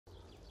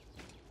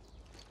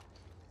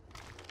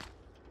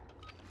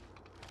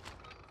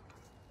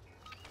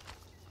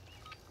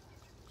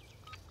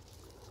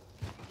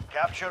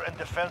Capture and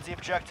defend the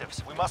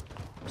objectives. We must...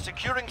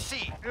 Securing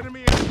C.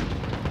 Enemy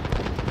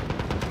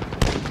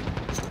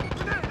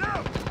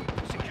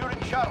Securing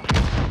Charlie.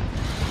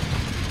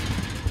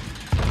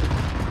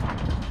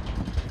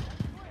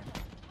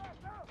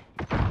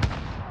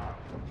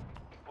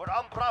 We're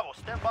on Bravo.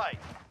 Stand by.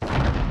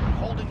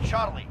 Holding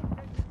Charlie.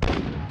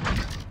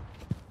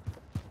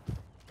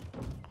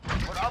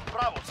 We're on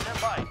Bravo.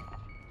 Stand by.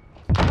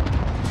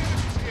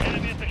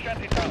 Enemy at the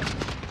shanty town.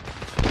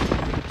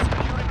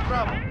 Securing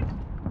Bravo.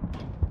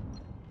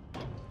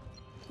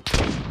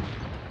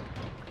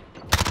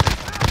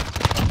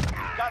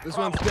 Got This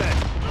Bravo. one's dead.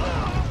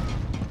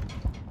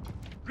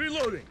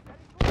 Reloading.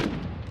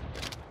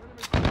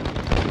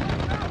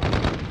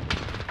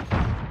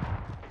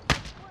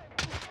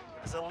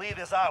 The lead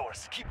is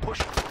ours. Keep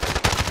pushing.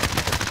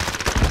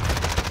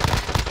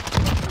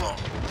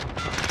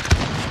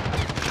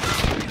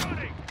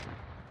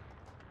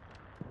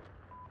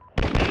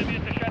 Enemy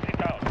at the shanty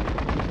town.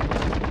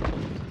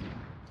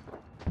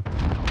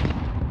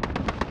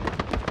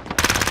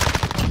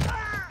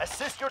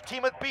 Assist your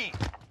team at B.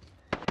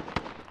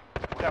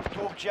 We have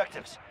 2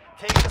 objectives.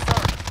 Take the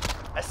third.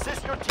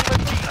 Assist your team at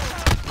B.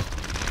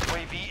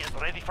 UAV is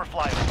ready for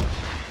flyover.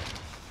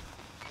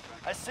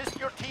 Assist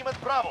your team at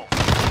Bravo.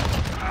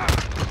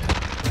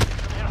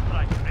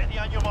 Airstrike, ready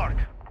on your mark.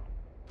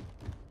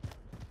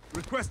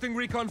 Requesting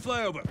recon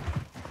flyover.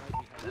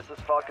 This is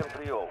Falcon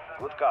 3-0.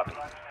 Good copy.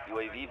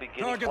 UAV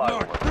beginning Target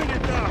flyover. marked. Bring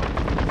it down.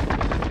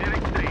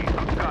 Steering 3,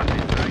 good copy.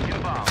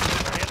 Striking bomb.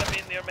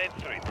 Enemy near Main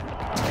Street.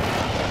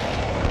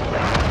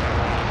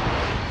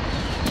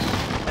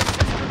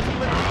 Assist your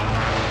team at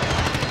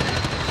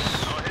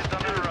No hits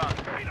on the run.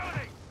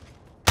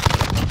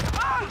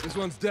 This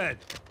one's dead.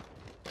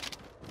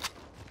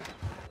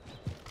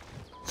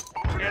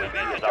 Enemy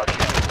in the B.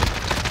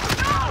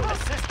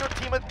 Assist your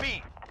team at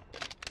B.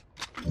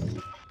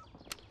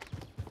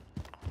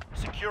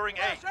 Securing A.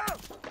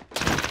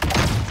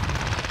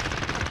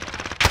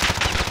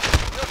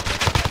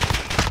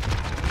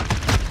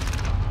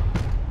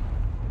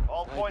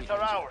 All points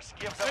are ours.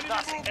 Give them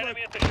nothing.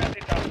 Enemy at the shanty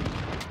town.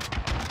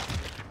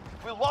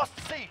 We lost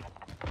C.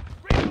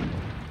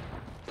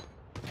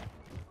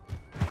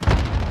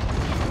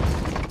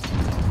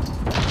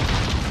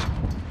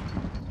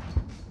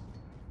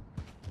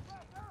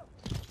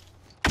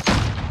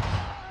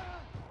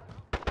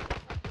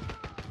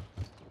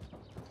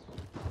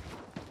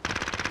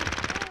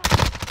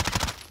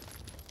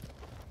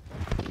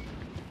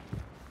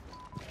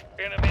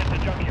 Enemy at the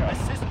junkyard.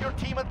 Assist your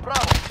team at Bravo.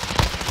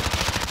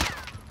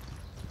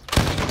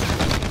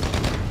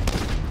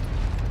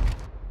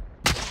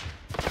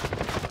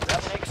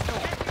 That makes 2.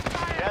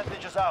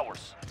 Advantage is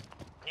ours.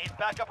 Need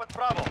backup at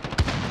Bravo.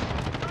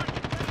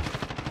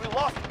 We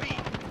lost B.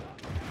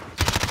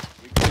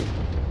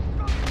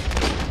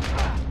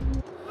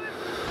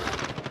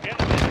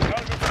 Enemy at the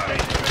cargo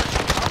station.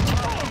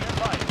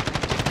 Nearby.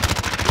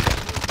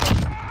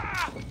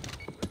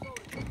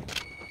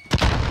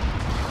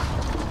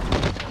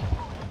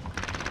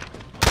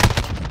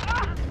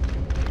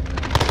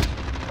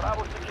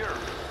 Bravo secure.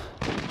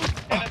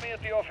 Enemy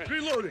at the office.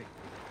 Reloading.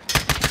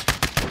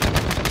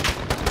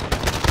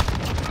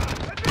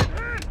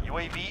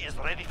 UAV is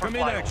ready for Come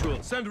in flyover.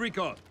 actual. Send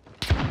recon.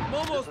 I'm This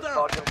almost is down.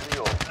 Falcon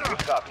 3-0. Good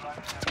copy.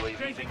 UAV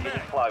Changing beginning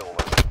back.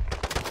 flyover.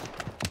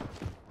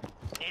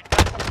 Need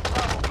backup at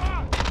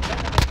Bravo.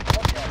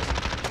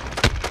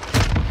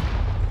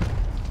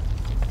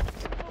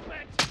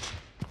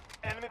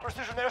 Enemy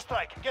precision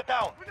airstrike. Get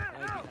down.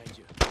 Behind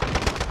you.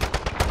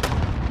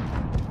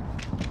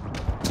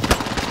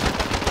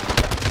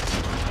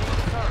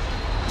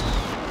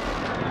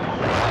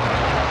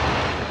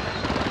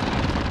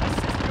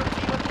 Assist your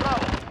team at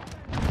Bravo.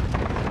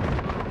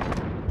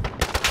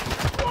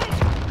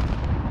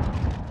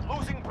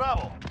 Losing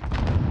Bravo.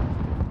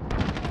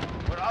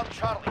 We're on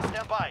Charlie.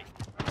 Stand by.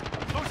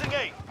 Losing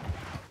A.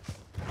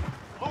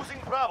 Losing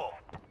Bravo.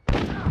 We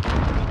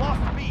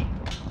lost B.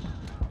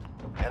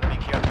 Enemy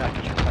care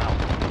package inbound.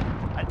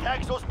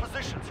 Attack those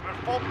positions. We're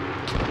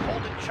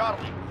holding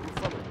Charlie.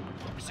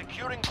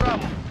 Securing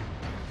Bravo.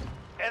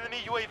 Enemy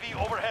UAV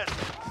overhead.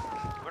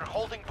 We're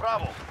holding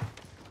Bravo.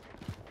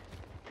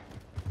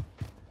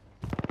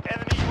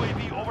 Enemy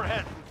UAV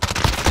overhead.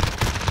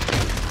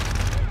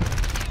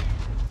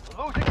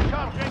 Losing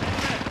Charlie.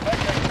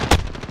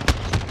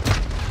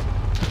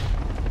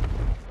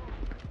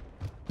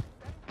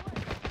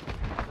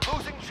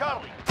 Losing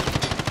Charlie.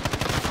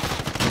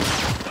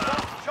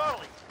 Lost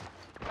Charlie.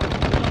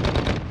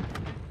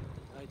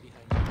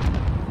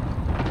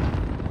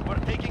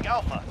 We're taking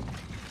Alpha.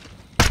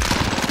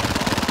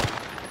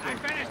 I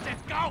finished it.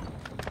 Go.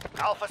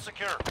 Alpha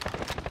secure.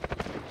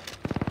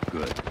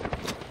 Good.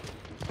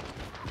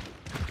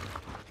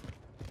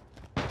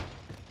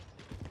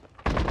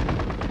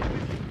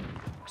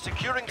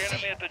 Securing C.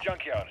 Enemy at the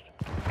junkyard.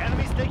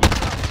 Enemies taking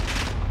Charlie.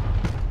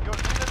 You're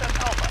unit at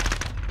Alpha.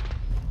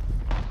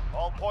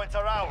 All points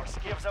are ours.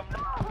 Give them...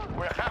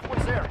 We're halfway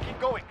there. Keep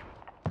going.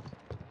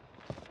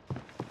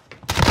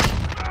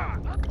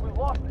 We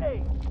lost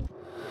A.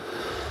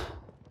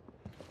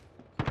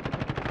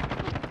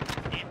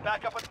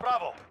 backup at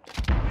Bravo.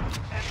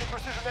 Enemy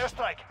precision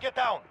airstrike. Get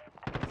down.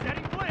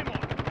 Setting flame on.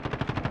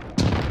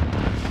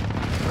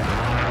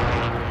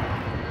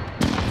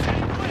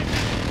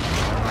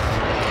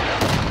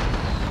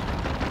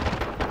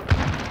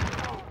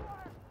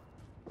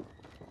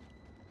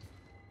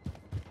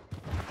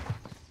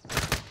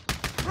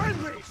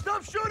 Friendly!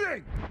 Stop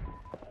shooting!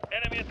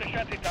 Enemy at the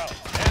shanty town.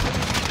 Enemy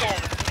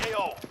stolen.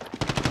 AO.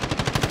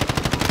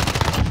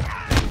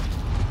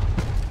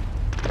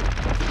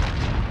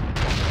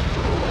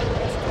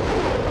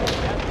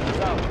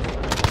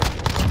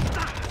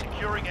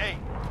 Securing A.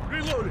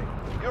 Reloading!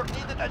 You're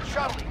needed at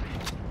Charlie.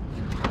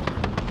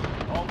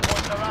 All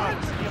points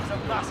around. Give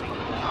some passing.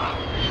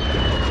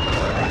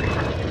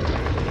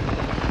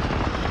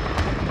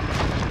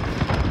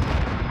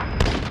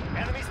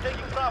 Enemies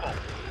taking Bravo.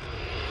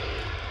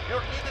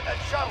 You're needed at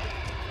Charlie.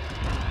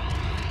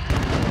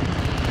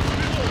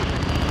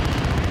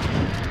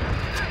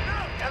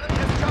 Enemy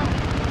has Charlie.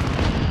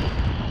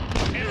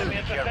 Enemy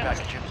at the Care center.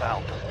 package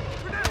inbound.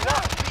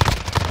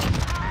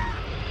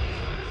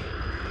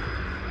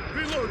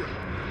 Reloading!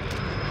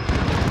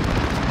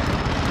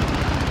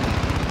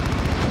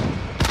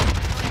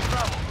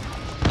 Bravo.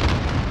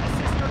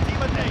 Assist your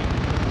team at A.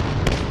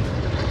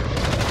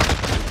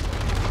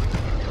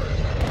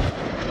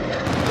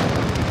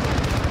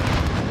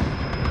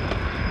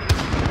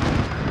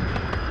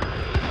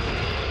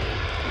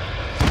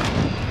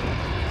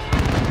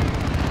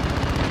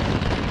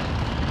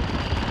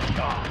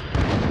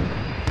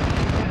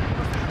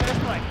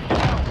 Airstrike.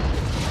 Down.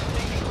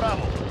 Taking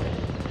Bravo.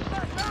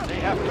 They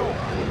have two.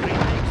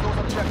 Retake those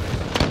objectives.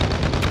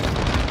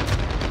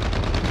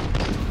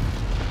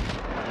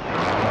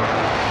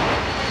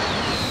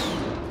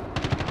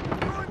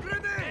 Throwing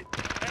grenade!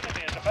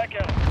 Enemy at the back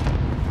alley.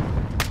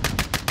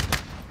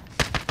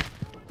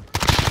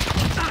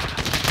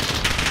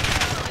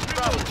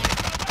 Bravo.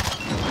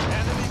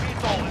 Enemy be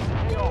stolen.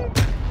 AO.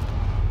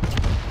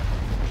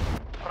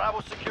 Bravo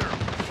secure.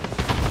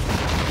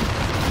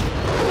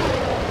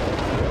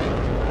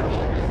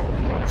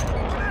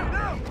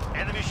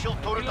 Enemy shield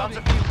turret on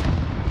the field.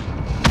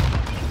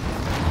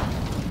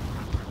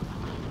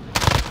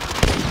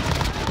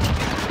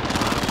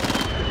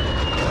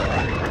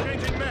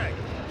 Changing mag!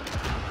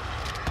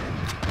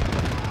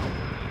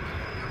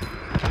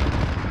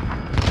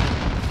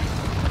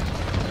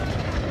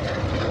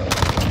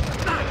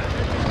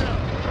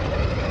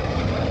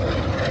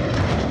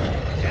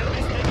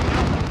 Enemies taking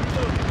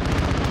Alpha.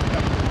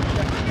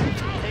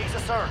 Takes a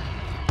surge.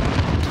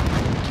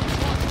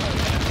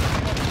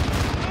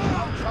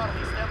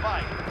 Charlie, stand by.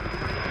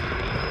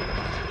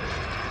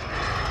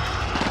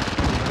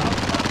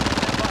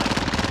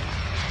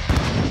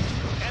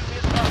 Enemy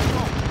is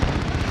Bravo.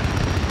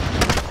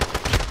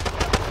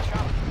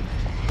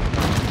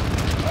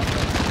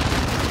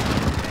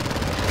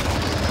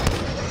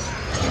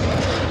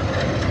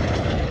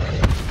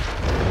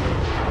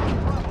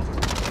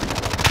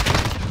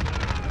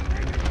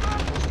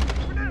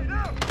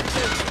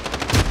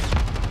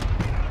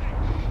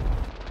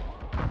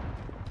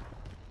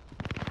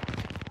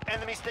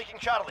 Enemies taking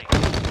Charlie.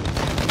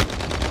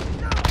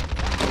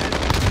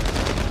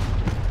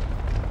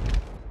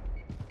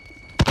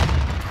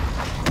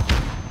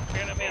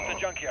 Enemy at the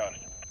junkyard.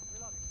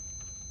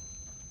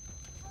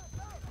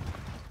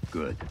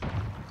 Good.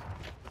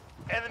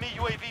 Enemy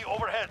UAV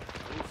overhead.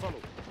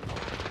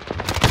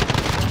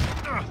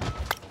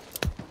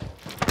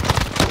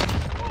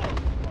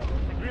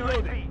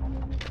 Reloading!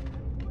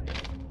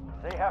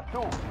 They have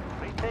two.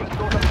 Retake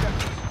those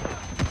objectives.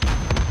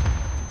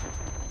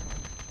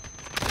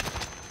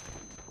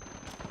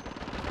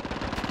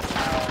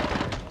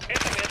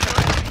 Enemy at the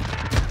ready.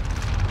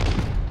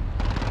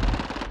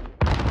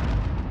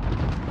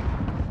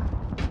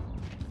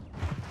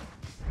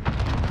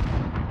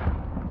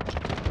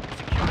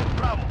 Securing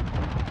Bravo.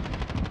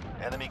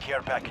 Enemy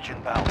care package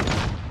inbound.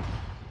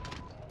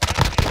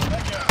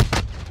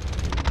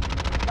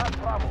 Not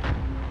Bravo.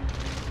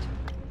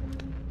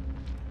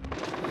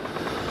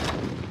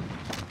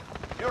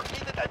 You're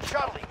needed at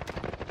Charlie.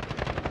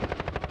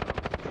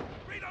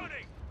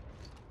 Reloading!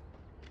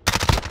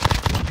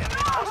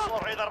 Enemy personal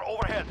radar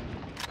overhead.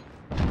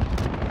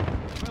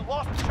 We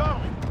lost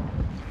Charlie.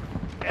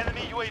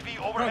 Enemy UAV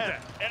overhead.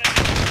 Enemy.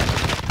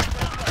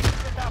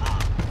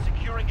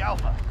 Securing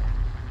Alpha.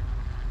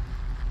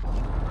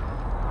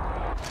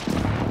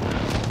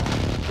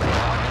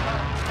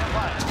 Stand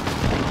by.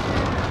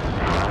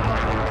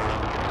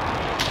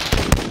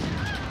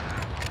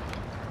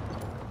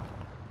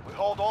 We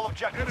hold all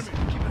objectives.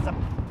 Keep us up.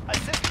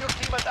 Assist your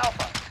team at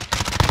Alpha.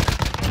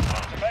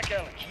 The back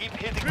alley. Keep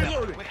hitting them.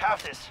 Reloading. We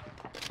have this.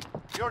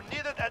 You're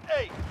needed at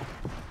A.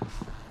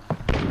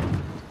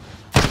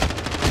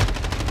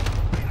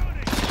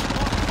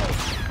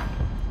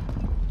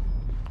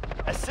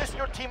 Assist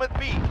your team at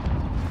B.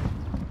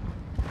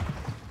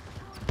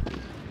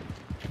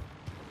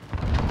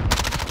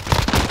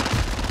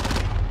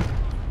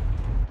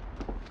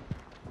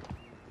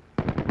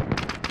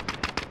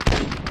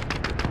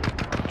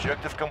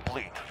 Objective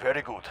complete.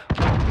 Very good.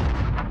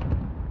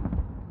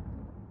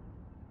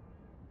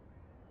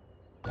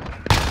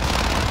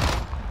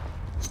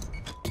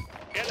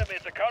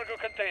 the cargo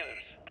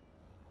containers.